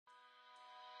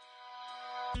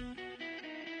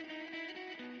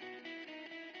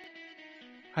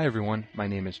Hi everyone, my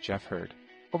name is Jeff Hurd.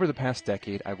 Over the past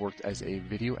decade, I've worked as a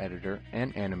video editor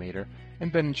and animator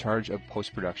and been in charge of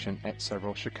post-production at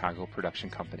several Chicago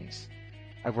production companies.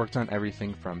 I've worked on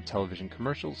everything from television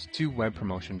commercials to web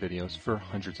promotion videos for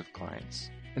hundreds of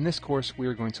clients. In this course, we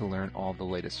are going to learn all of the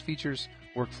latest features,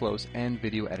 workflows, and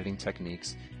video editing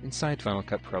techniques inside Final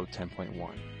Cut Pro 10.1.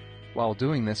 While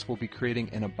doing this, we'll be creating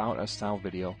an About Us style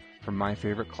video for my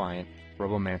favorite client,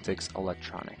 Robomantics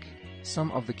Electronic.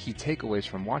 Some of the key takeaways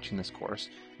from watching this course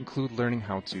include learning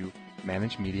how to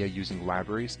manage media using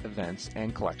libraries, events,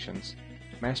 and collections,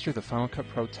 master the Final Cut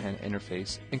Pro 10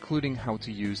 interface, including how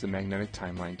to use the magnetic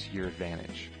timeline to your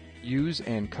advantage, use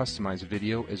and customize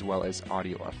video as well as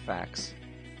audio effects,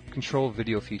 control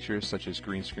video features such as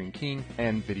green screen keying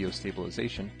and video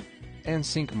stabilization, and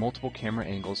sync multiple camera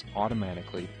angles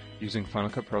automatically using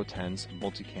Final Cut Pro 10's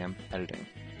multicam editing.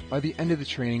 By the end of the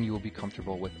training, you will be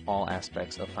comfortable with all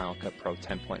aspects of Final Cut Pro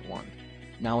 10.1,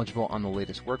 knowledgeable on the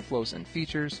latest workflows and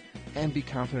features, and be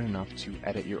confident enough to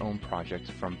edit your own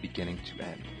project from beginning to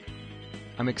end.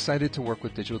 I'm excited to work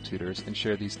with Digital-Tutors and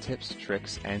share these tips,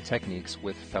 tricks, and techniques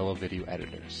with fellow video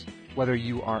editors. Whether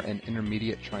you are an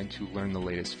intermediate trying to learn the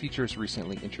latest features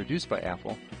recently introduced by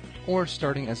Apple, or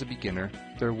starting as a beginner,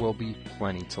 there will be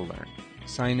plenty to learn.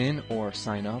 Sign in or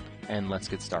sign up, and let's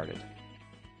get started.